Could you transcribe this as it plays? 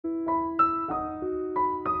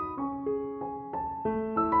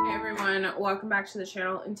everyone, welcome back to the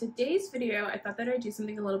channel. In today's video, I thought that I'd do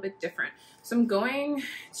something a little bit different. So I'm going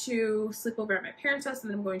to sleep over at my parents' house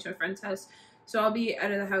and then I'm going to a friend's house. So I'll be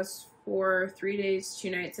out of the house for 3 days, 2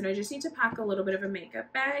 nights, and I just need to pack a little bit of a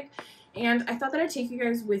makeup bag. And I thought that I'd take you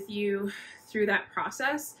guys with you through that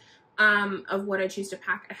process of what I choose to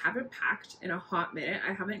pack. I haven't packed in a hot minute.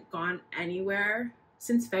 I haven't gone anywhere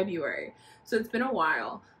since February. So it's been a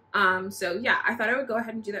while. So yeah, I thought I would go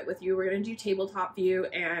ahead and do that with you. We're going to do tabletop view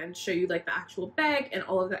and show you like the actual bag and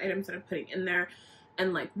all of the items that I'm putting in there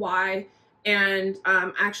and like why. And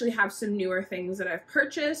I actually have some newer things that I've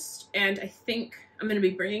purchased, and I think I'm going to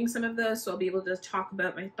be bringing some of those, so I'll be able to talk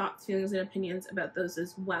about my thoughts, feelings, and opinions about those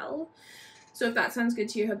as well. So if that sounds good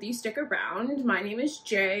to you, I hope that you stick around. My name is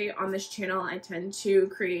Jay. On this channel, I tend to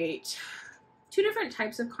create 2 different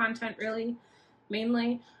types of content, really,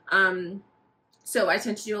 mainly. So I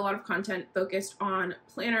tend to do a lot of content focused on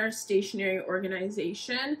planners, stationery,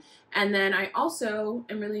 organization, and then I also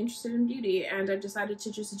am really interested in beauty, and I've decided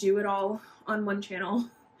to just do it all on one channel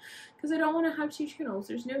because I don't want to have 2 channels.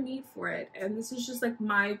 There's no need for it, and this is just like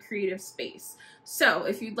my creative space. So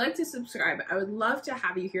if you'd like to subscribe, I would love to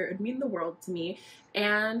have you here. It would mean the world to me,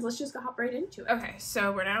 and let's just hop right into it. Okay,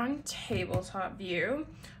 so we're now in tabletop view.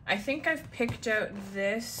 I think I've picked out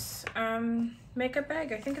this makeup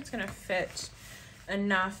bag. I think it's gonna fit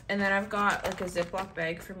enough, and then I've got like a Ziploc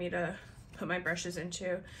bag for me to put my brushes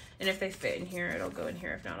into, and if they fit in here, it'll go in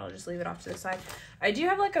here. If not, I'll just leave it off to the side. I do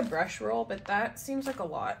have like a brush roll, but that seems like a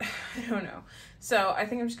lot. I don't know. So I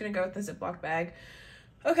think I'm just gonna go with the Ziploc bag.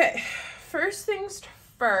 Okay, first things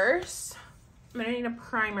first, I'm gonna need a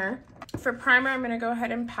primer. For primer, I'm gonna go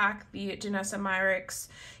ahead and pack the Danessa Myricks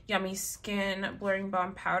Yummy Skin Blurring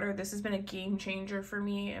Balm Powder. This has been a game changer for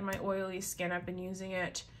me and my oily skin. I've been using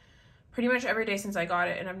it pretty much every day since I got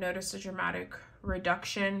it, and I've noticed a dramatic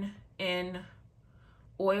reduction in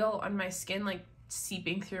oil on my skin, like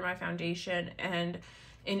seeping through my foundation, and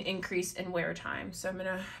an increase in wear time. So I'm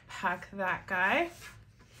gonna pack that guy.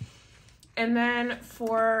 And then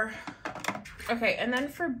for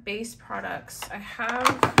base products, I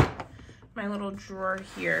have my little drawer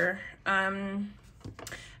here. I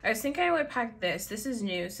was thinking I would pack this. This is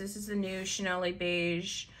new. So this is the new Chanel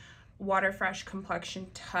Beige Water Fresh Complexion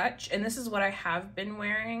Touch, and this is what I have been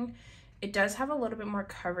wearing. It does have a little bit more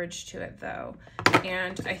coverage to it though,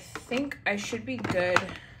 and I think I should be good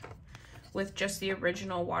with just the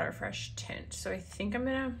original Water Fresh tint. So I think I'm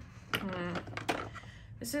gonna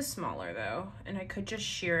this is smaller though, and I could just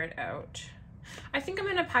sheer it out. I think I'm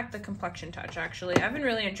gonna pack the Complexion Touch. Actually, I've been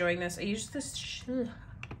really enjoying this. I use this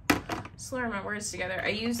slur my words together. I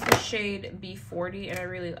use the shade B40,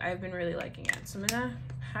 and I've been really liking it. So I'm gonna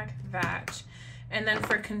pack that. And then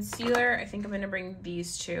for concealer, I think I'm gonna bring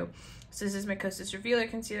these 2. So this is my Kosas Revealer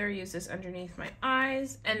Concealer. I use this underneath my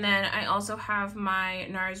eyes. And then I also have my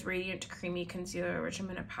NARS Radiant Creamy Concealer, which I'm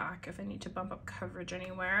gonna pack if I need to bump up coverage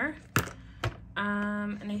anywhere.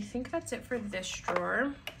 And I think that's it for this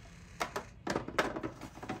drawer.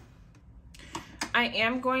 I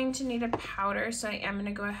am going to need a powder, so I am going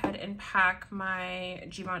to go ahead and pack my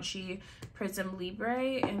Givenchy Prism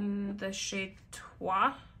Libre in the shade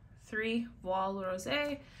 3 Voile Rosé.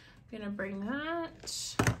 I'm going to bring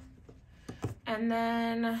that. And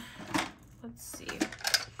then, let's see.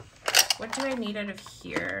 What do I need out of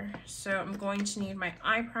here? So I'm going to need my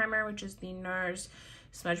eye primer, which is the NARS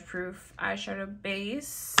Smudge Proof Eyeshadow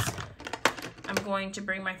Base. I'm going to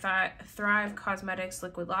bring my Thrive Cosmetics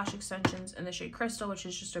Liquid Lash Extensions in the shade Crystal, which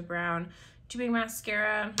is just a brown tubing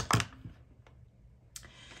mascara.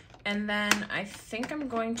 And then I think I'm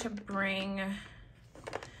going to bring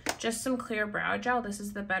just some clear brow gel. This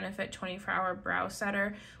is the Benefit 24-Hour Brow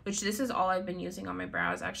Setter, which this is all I've been using on my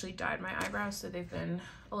brows. I actually dyed my eyebrows, so they've been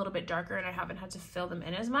a little bit darker and I haven't had to fill them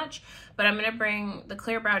in as much. But I'm gonna bring the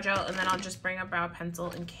clear brow gel, and then I'll just bring a brow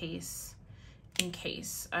pencil in case.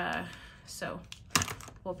 So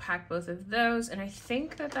we'll pack both of those, and I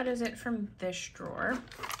think that that is it from this drawer.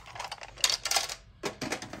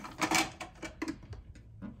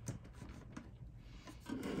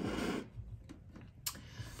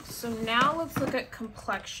 So now let's look at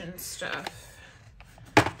complexion stuff.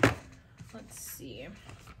 Let's see.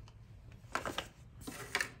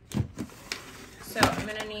 So I'm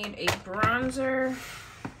gonna need a bronzer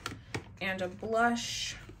and a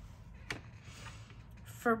blush.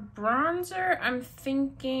 For bronzer, I'm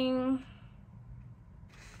thinking,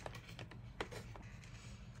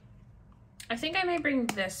 I think I may bring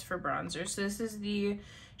this for bronzer. So this is the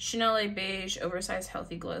Chanel Beige Oversized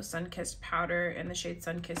Healthy Glow Sunkissed Powder in the shade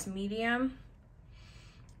Sunkissed Medium.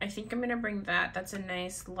 I think I'm gonna bring that. That's a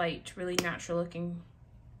nice, light, really natural looking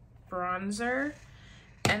bronzer.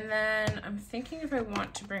 And then I'm thinking if I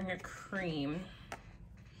want to bring a cream.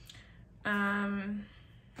 I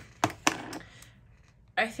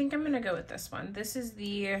think I'm gonna go with this one. This is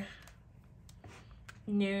the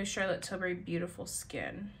new Charlotte Tilbury Beautiful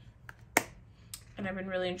Skin. And I've been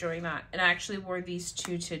really enjoying that. And I actually wore these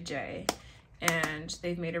two today and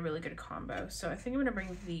they've made a really good combo. So I think I'm gonna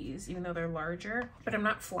bring these, even though they're larger, but I'm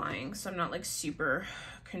not flying, so I'm not like super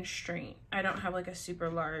constrained. I don't have like a super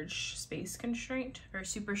large space constraint or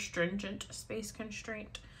super stringent space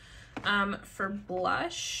constraint. For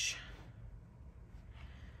blush,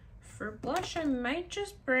 I might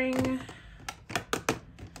just bring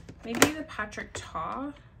maybe the Patrick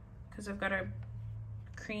Ta, because I've got a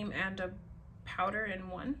cream and a powder in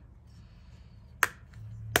one.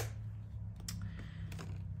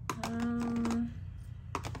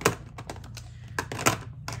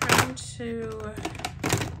 Trying to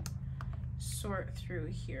sort through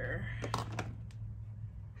here.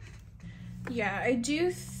 Yeah, I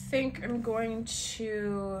do think I'm going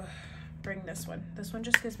to bring this one. This one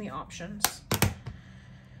just gives me options.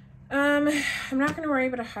 I'm not going to worry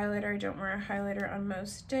about a highlighter. I don't wear a highlighter on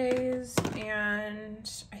most days, and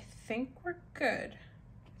I think we're good.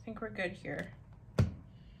 I think we're good here.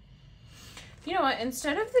 You know what?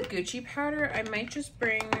 Instead of the Gucci powder, I might just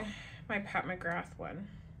bring my Pat McGrath one.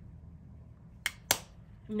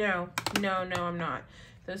 No, I'm not.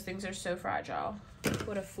 Those things are so fragile.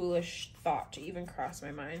 What a foolish thought to even cross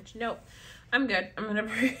my mind. Nope, I'm good. I'm gonna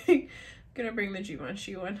bring the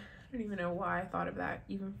Givenchy one. I don't even know why I thought of that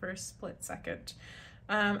even for a split second.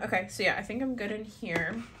 Okay, so yeah, I think I'm good in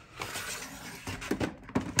here.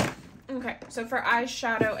 Okay, so for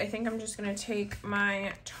eyeshadow, I think I'm just gonna take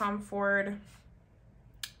my Tom Ford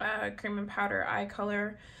cream and powder eye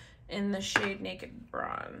color in the shade Naked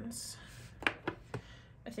Bronze.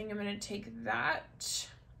 I think I'm gonna take that,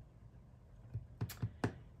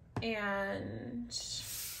 and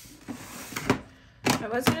I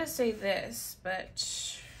was gonna say this,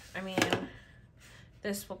 but I mean,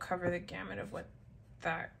 this will cover the gamut of what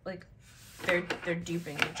that, like, they're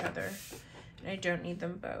duping each other, and I don't need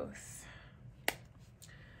them both.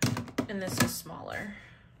 And this is smaller.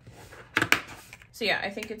 So yeah,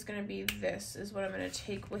 I think it's gonna be this is what I'm gonna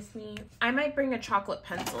take with me. I might bring a chocolate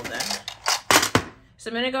pencil then. So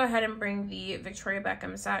I'm gonna go ahead and bring the Victoria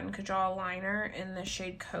Beckham Satin Kajal Liner in the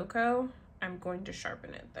shade Cocoa. I'm going to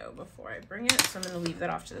sharpen it though before I bring it, so I'm gonna leave that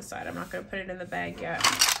off to the side. I'm not gonna put it in the bag yet.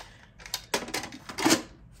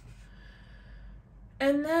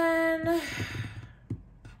 And then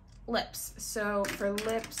lips. So for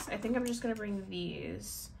lips, I think I'm just gonna bring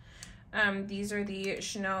these. These are the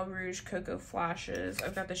Chanel Rouge Cocoa Flashes.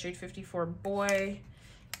 I've got the shade 54 Boy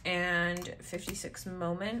and 56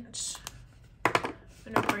 Moment.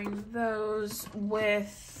 I'm gonna bring those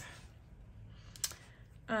with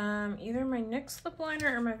either my NYX lip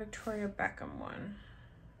liner or my Victoria Beckham one.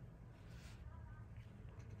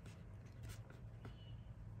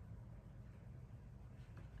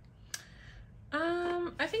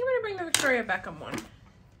 I think I'm gonna bring the Victoria Beckham one.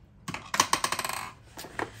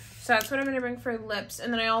 So that's what I'm gonna bring for lips.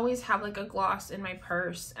 And then I always have like a gloss in my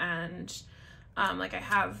purse, and like I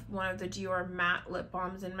have one of the Dior matte lip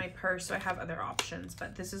balms in my purse, so I have other options,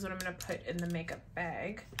 but this is what I'm gonna put in the makeup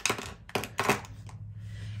bag.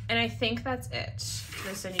 And I think that's it.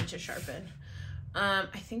 This I need to sharpen. I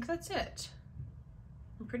think that's it.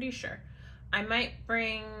 I'm pretty sure. I might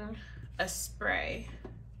bring a spray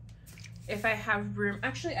if I have room.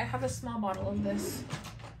 Actually, I have a small bottle of this.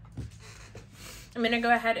 I'm gonna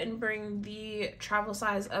go ahead and bring the travel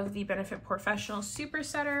size of the Benefit Professional Super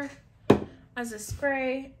Setter as a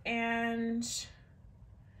spray, and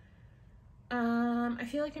I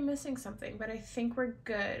feel like I'm missing something, but I think we're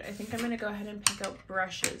good. I think I'm gonna go ahead and pick out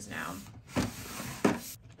brushes now.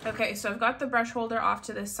 Okay, so I've got the brush holder off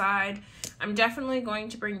to the side. I'm definitely going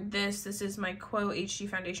to bring this. This is my Quo HD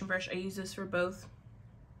foundation brush. I use this for both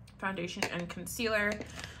foundation and concealer.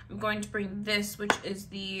 I'm going to bring this, which is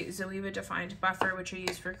the Zoeva Defined Buffer, which I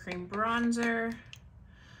use for cream bronzer.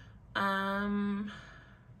 I'm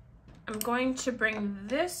going to bring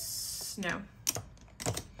this, no.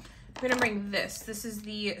 I'm gonna bring this. This is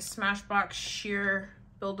the Smashbox Sheer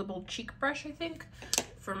Buildable Cheek Brush, I think,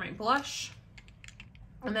 for my blush.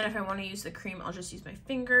 And then if I wanna use the cream, I'll just use my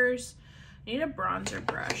fingers. I need a bronzer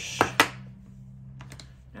brush.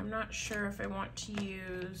 I'm not sure if I want to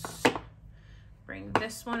bring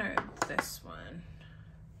this one or this one.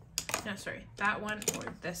 No, sorry, that one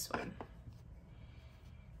or this one.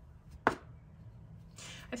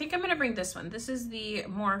 I think I'm gonna bring this one. This is the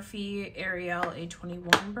Morphe Ariel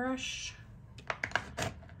A21 brush.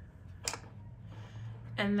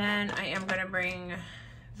 And then I am gonna bring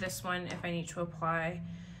this one if I need to apply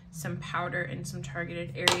some powder in some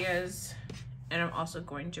targeted areas. And I'm also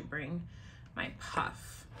going to bring my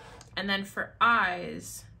puff. And then for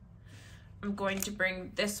eyes, I'm going to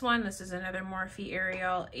bring this one. This is another Morphe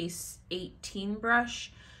Ariel Ace 18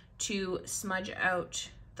 brush to smudge out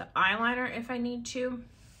the eyeliner if I need to.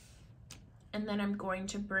 And then I'm going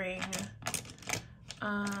to bring,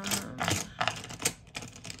 I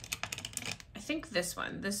think this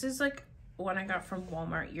one. This is like one I got from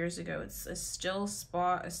Walmart years ago. It's a Still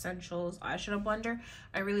Spa Essentials eyeshadow blender.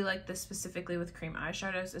 I really like this specifically with cream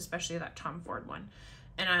eyeshadows, especially that Tom Ford one.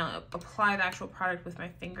 And I'll apply the actual product with my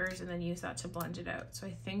fingers and then use that to blend it out. So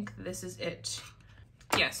I think this is it.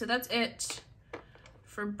 Yeah, so that's it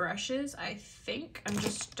for brushes. I think I'm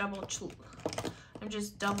just double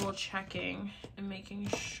checking and making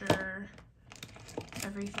sure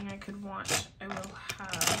everything I could want I will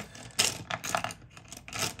have.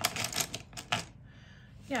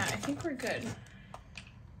 Yeah, I think we're good.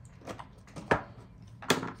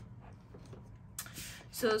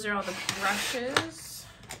 So those are all the brushes.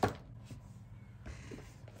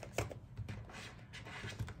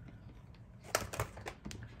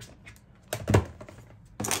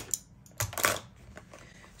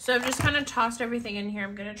 So I've just kind of tossed everything in here.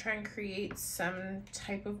 I'm gonna try and create some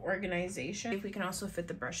type of organization. If we can also fit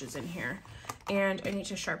the brushes in here. And I need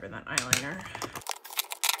to sharpen that eyeliner.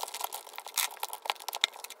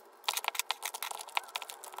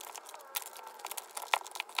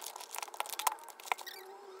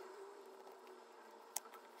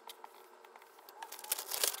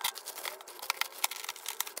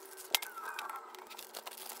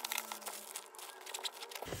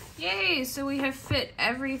 Yay, so we have fit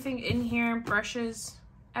everything in here, brushes,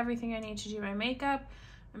 everything I need to do my makeup.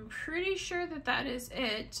 I'm pretty sure that that is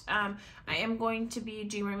it. I am going to be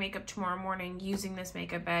doing my makeup tomorrow morning using this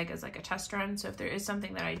makeup bag as like a test run. So if there is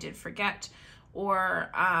something that I did forget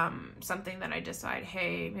or something that I decide,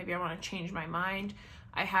 hey, maybe I want to change my mind,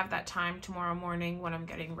 I have that time tomorrow morning when I'm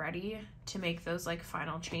getting ready to make those like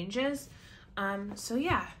final changes. So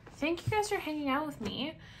yeah, thank you guys for hanging out with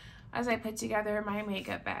me as I put together my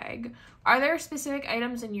makeup bag. Are there specific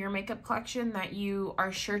items in your makeup collection that you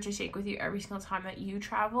are sure to take with you every single time that you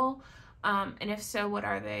travel? And if so, what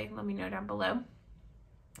are they? Let me know down below.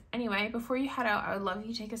 Anyway, before you head out, I would love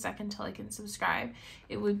you to take a second to like and subscribe.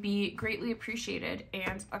 It would be greatly appreciated,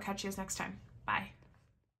 and I'll catch you guys next time.